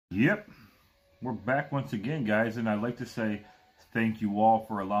Yep, we're back once again, guys, and I'd like to say thank you all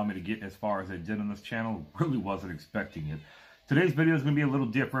for allowing me to get as far as I did on this channel. Really wasn't expecting it. Today's video is going to be a little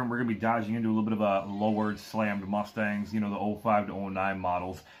different. We're going to be dodging into a little bit of a lowered, slammed Mustangs, you know, the 05 to 09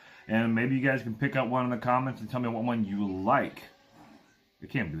 models. And maybe you guys can pick out one in the comments and tell me what one you like. It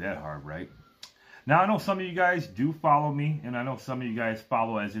can't be that hard, right? Now, I know some of you guys do follow me, and I know some of you guys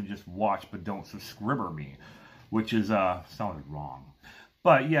follow as in just watch but don't subscribe me, which is, sounded wrong.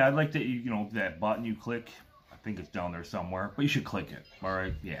 But yeah, I'd like to, you know, that button you click, I think it's down there somewhere, but you should click it, all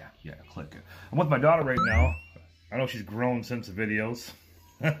right? Yeah, click it. I'm with my daughter right now. I know she's grown since the videos.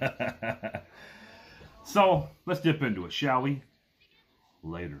 So, let's dip into it, shall we?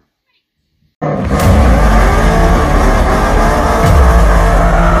 Later.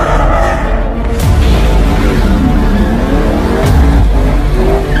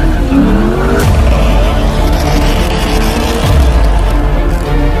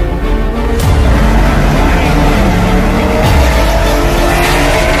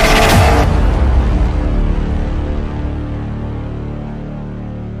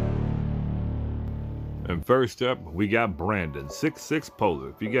 And first up, we got Brandon, 6'6" Polar.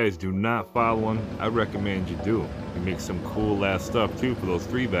 If you guys do not follow him, I recommend you do. He makes some cool ass stuff too for those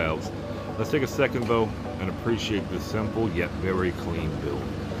 3 valves. Let's take a second though and appreciate this simple yet very clean build.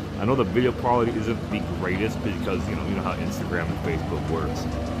 I know the video quality isn't the greatest because you know how Instagram and Facebook works.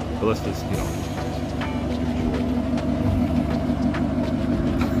 But let's just, you know,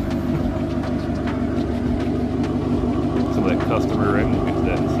 some of that customer in, we'll get to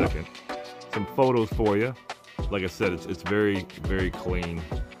that in a second. Some photos for you. Like I said, it's very, very clean.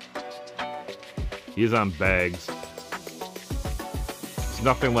 He is on bags. It's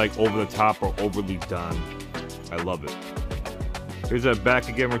nothing like over the top or overly done. I love it. Here's that back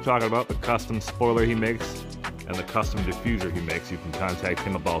again we're talking about, the custom spoiler he makes and the custom diffuser he makes. You can contact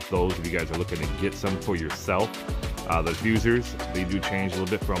him about those if you guys are looking to get some for yourself. The diffusers, they do change a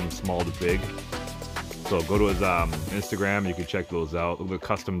little bit from small to big. So go to his Instagram, you can check those out. Look at the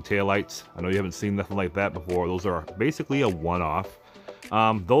custom taillights. I know you haven't seen nothing like that before. Those are basically a one-off.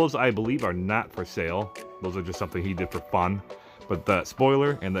 Those, I believe, are not for sale. Those are just something he did for fun. But that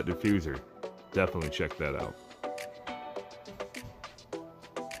spoiler and that diffuser, definitely check that out.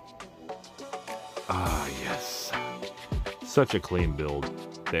 Ah, yes. Such a clean build.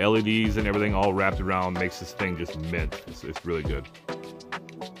 The LEDs and everything all wrapped around makes this thing just mint. It's really good.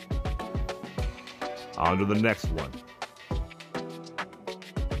 On to the next one.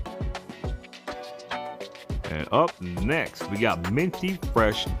 And up next, we got Minty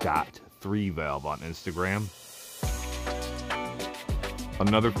Fresh Dot 3 valve on Instagram.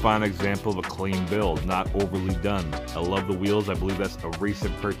 Another fine example of a clean build, not overly done. I love the wheels. I believe that's a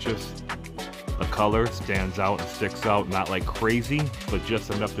recent purchase. The color stands out and sticks out, not like crazy, but just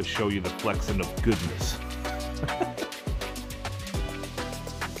enough to show you the flexing of goodness.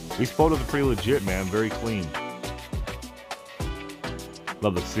 These photos are pretty legit, man. Very clean.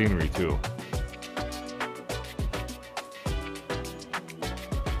 Love the scenery, too.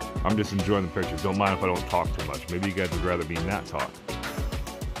 I'm just enjoying the pictures. Don't mind if I don't talk too much. Maybe you guys would rather me not talk.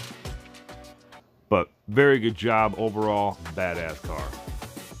 But very good job overall. Badass car.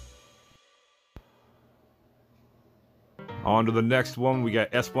 On to the next one. We got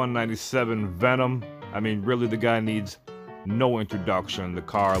S197 Venom. I mean, really, the guy needs no introduction. The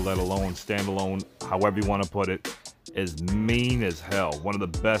car, let alone standalone, however you want to put it, is mean as hell. One of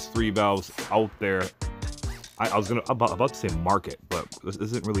the best 3 valves out there. I was about to say market, but this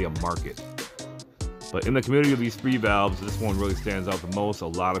isn't really a market. But in the community of these 3 valves, this one really stands out the most. A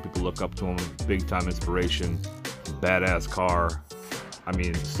lot of people look up to him. Big time inspiration. Badass car. I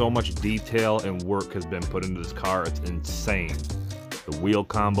mean, so much detail and work has been put into this car. It's insane. The wheel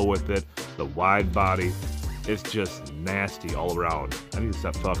combo with it, the wide body. It's just nasty all around. I need to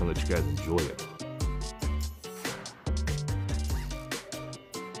stop talking and let you guys enjoy it.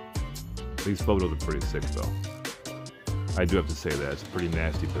 These photos are pretty sick though. I do have to say that. It's a pretty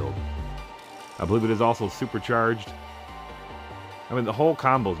nasty build. I believe it is also supercharged. I mean, the whole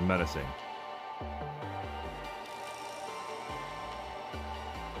combo is menacing.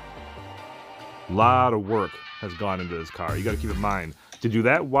 A lot of work has gone into this car. You got to keep in mind, to do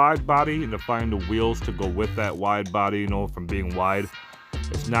that wide body and to find the wheels to go with that wide body, you know, from being wide,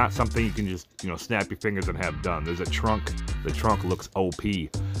 it's not something you can just, you know, snap your fingers and have done. There's a trunk. The trunk looks OP.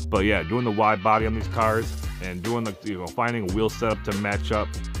 But yeah, doing the wide body on these cars and doing the, you know, finding a wheel setup to match up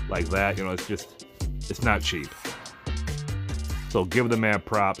like that, you know, it's just, it's not cheap. So give the man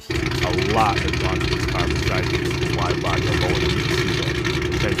props. A lot has gone to this car besides the wide body alone.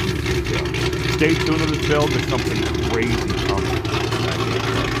 Attention to detail. Stay tuned to this build. There's something crazy coming.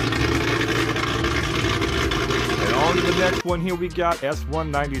 next one here we got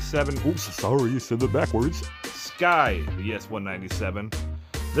S197. Oops, sorry, you said it backwards. Sky, the S197.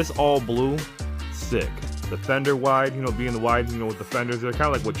 This all blue, sick. The fender wide, you know, being the wide, you know, with the fenders, they're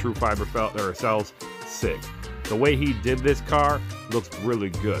kind of like what True Fiber sells, sick. The way he did this car looks really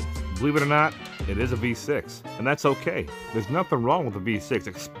good. Believe it or not, it is a V6, and that's okay. There's nothing wrong with a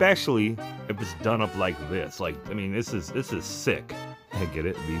V6, especially if it's done up like this. Like, I mean, this is sick. I get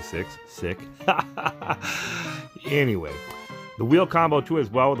it, V6, sick. Anyway, the wheel combo too as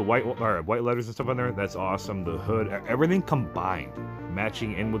well with the white letters and stuff on there. That's awesome. The hood, everything combined,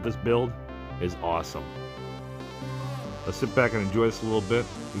 matching in with this build, is awesome. Let's sit back and enjoy this a little bit.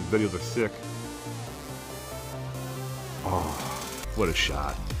 These videos are sick. Oh, what a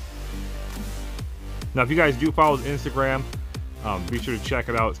shot. Now, if you guys do follow his Instagram, be sure to check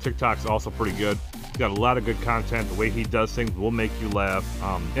it out. His TikTok's also pretty good. He's got a lot of good content. The way he does things will make you laugh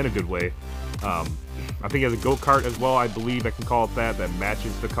in a good way. I think he has a go-kart as well, I believe I can call it that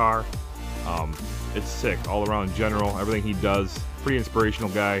matches the car. It's sick all around in general. Everything he does, pretty inspirational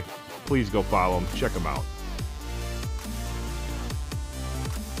guy. Please go follow him. Check him out.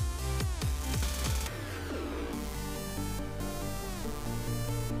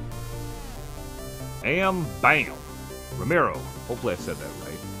 And bam! Ramiro. Hopefully I said that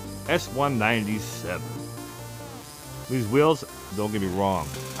right. S197. These wheels, don't get me wrong,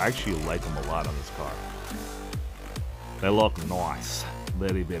 I actually like them a lot on this car. They look nice.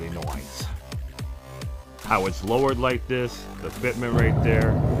 Very, very nice. How it's lowered like this, the fitment right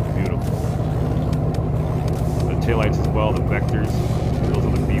there, beautiful. The taillights as well, the vectors. Those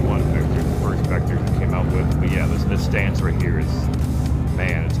are the B1 vectors, the first vectors that came out with. But yeah, this stance right here is,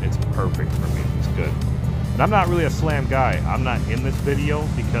 man, it's perfect for me. It's good. And I'm not really a slam guy. I'm not in this video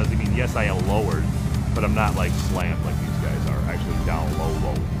because, I mean, yes, I am lowered, but I'm not like slammed like these guys are. Actually down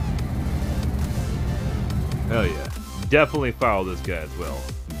low. Hell yeah. Definitely follow this guy as well.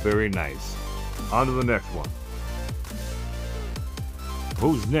 Very nice. On to the next one.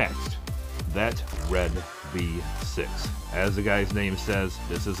 Who's next? That red V6. As the guy's name says,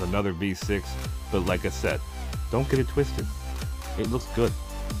 this is another V6, but like I said, don't get it twisted. It looks good.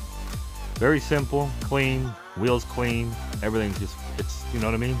 Very simple, clean, wheels clean, everything's just, it's, you know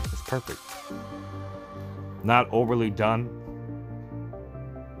what I mean? It's perfect. Not overly done.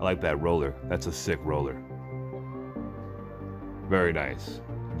 I like that roller. That's a sick roller. Very nice.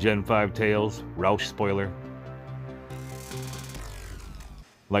 Gen 5 tails, Roush spoiler.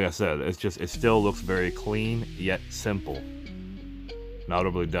 Like I said, it's just, it still looks very clean, yet simple. Not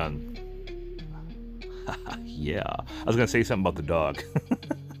overly done. Yeah. I was gonna say something about the dog.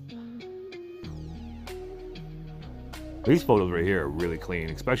 These photos right here are really clean,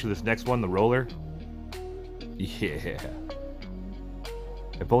 especially this next one, the roller. Yeah.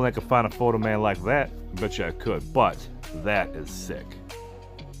 If only I could find a photo man like that, I bet you I could, but that is sick.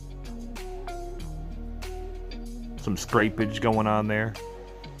 Some scrapage going on there.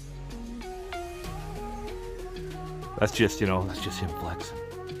 That's just, you know, that's just him flexing.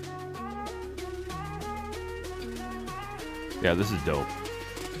 Yeah, this is dope.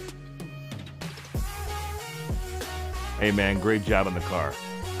 Hey man, great job on the car.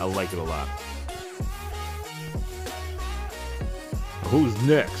 I like it a lot. Who's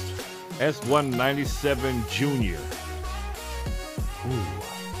next? S197 Junior. Ooh,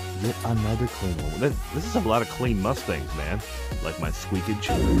 yet another clean one. This is a lot of clean Mustangs, man. Like my squeakage.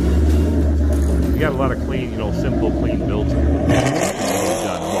 We got a lot of clean, you know, simple, clean builds. Done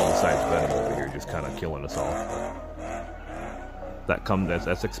well, besides Venom over here, just kind of killing us all.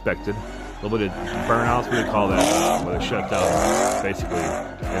 That's expected. A little bit of burnouts, what do you call that? Where they shut down, basically,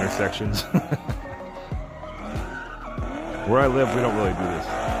 intersections. Where I live, we don't really do this.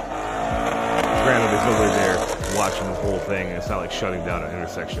 Granted, there's nobody there watching the whole thing, and it's not like shutting down an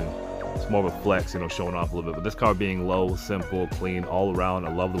intersection. It's more of a flex, you know, showing off a little bit. But this car being low, simple, clean, all around.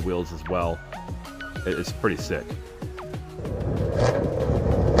 I love the wheels as well. It's pretty sick. Usually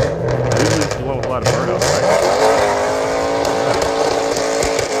it's the one with a lot of burnouts, right?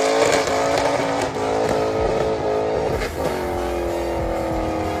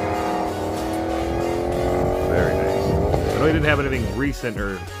 I know he didn't have anything recent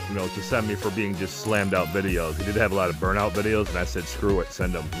or, you know, to send me for being just slammed out videos. He did have a lot of burnout videos, and I said, screw it,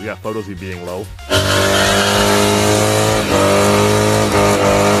 send them. We got photos of you being low.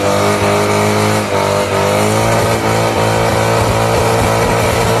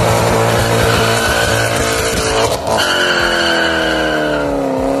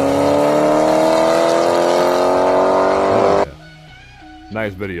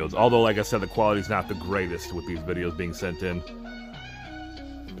 Nice videos. Although, like I said, the quality's not the greatest with these videos being sent in.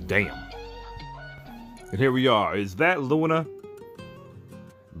 Damn. And here we are. Is that Luna?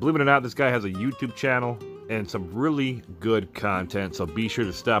 Believe it or not, this guy has a YouTube channel and some really good content, so be sure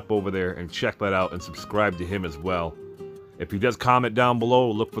to stop over there and check that out and subscribe to him as well. If he does comment down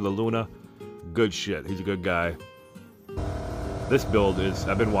below, look for the Luna. Good shit. He's a good guy. This build is,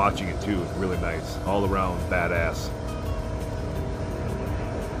 I've been watching it too, it's really nice. All around badass.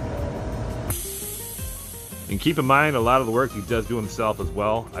 And keep in mind, a lot of the work he does do himself as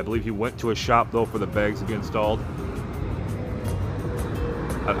well. I believe he went to a shop though for the bags to get installed.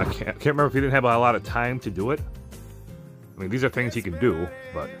 I can't remember if he didn't have a lot of time to do it. I mean, these are things he can do,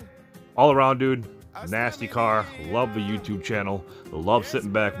 but all around, dude, nasty car. Love the YouTube channel. Love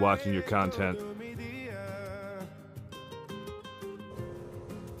sitting back watching your content.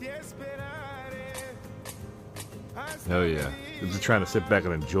 Hell yeah. I'm just trying to sit back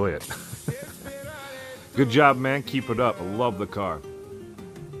and enjoy it. Good job, man. Keep it up. I love the car.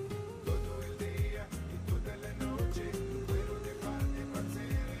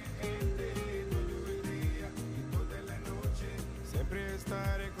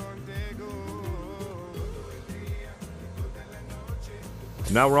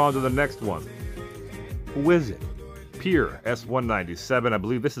 Now we're on to the next one. Who is it? Pier S197. I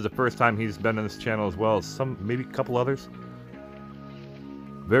believe this is the first time he's been on this channel as well as maybe a couple others.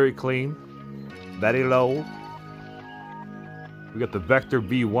 Very clean. Very low. We got the Vector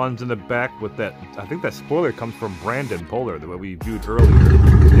V1s in the back with that. I think that spoiler comes from Brandon Polar, the way we viewed earlier.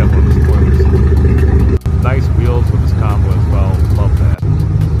 He got one of the spoilers. Nice wheels with this combo as well. Love that.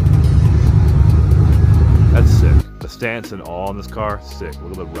 That's sick. The stance and all in this car, sick.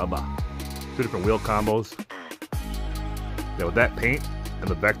 Look at the rubber. Two different wheel combos. Yeah, with that paint and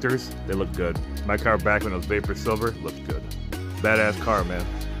the Vectors, they look good. My car back when it was Vapor Silver looks good. Badass car, man.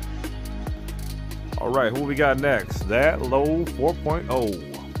 Alright, who we got next? That low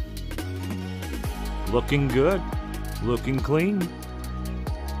 4.0. Looking good. Looking clean.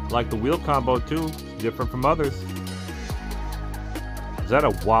 Like the wheel combo too. Different from others. Is that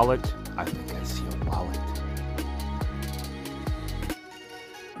a wallet? I think I see a wallet.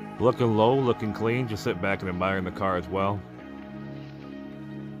 Looking low, looking clean. Just sit back and admire the car as well.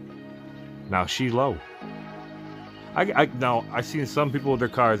 Now she's low. Now I've seen some people with their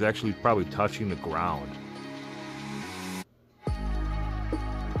cars actually probably touching the ground.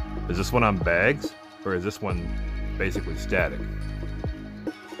 Is this one on bags, or is this one basically static?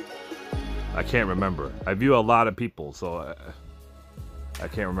 I can't remember. I view a lot of people, so I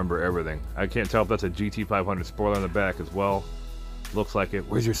can't remember everything. I can't tell if that's a GT500 spoiler in the back as well. Looks like it.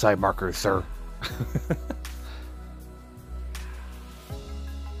 Where's your side markers, sir?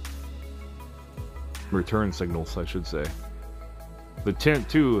 Return signals, I should say. The tint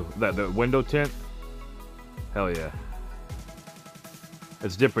too, the window tint. Hell yeah.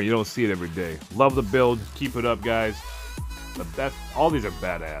 It's different, you don't see it every day. Love the build, keep it up, guys. But all these are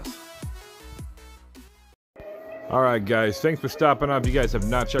badass. Alright guys, thanks for stopping on. If you guys have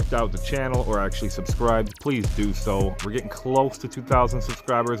not checked out the channel or actually subscribed, please do so. We're getting close to 2,000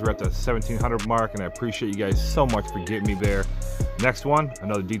 subscribers. We're at the 1,700 mark, and I appreciate you guys so much for getting me there. Next one,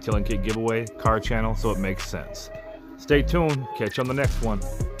 another detailing kit giveaway, car channel, so it makes sense. Stay tuned, catch you on the next one.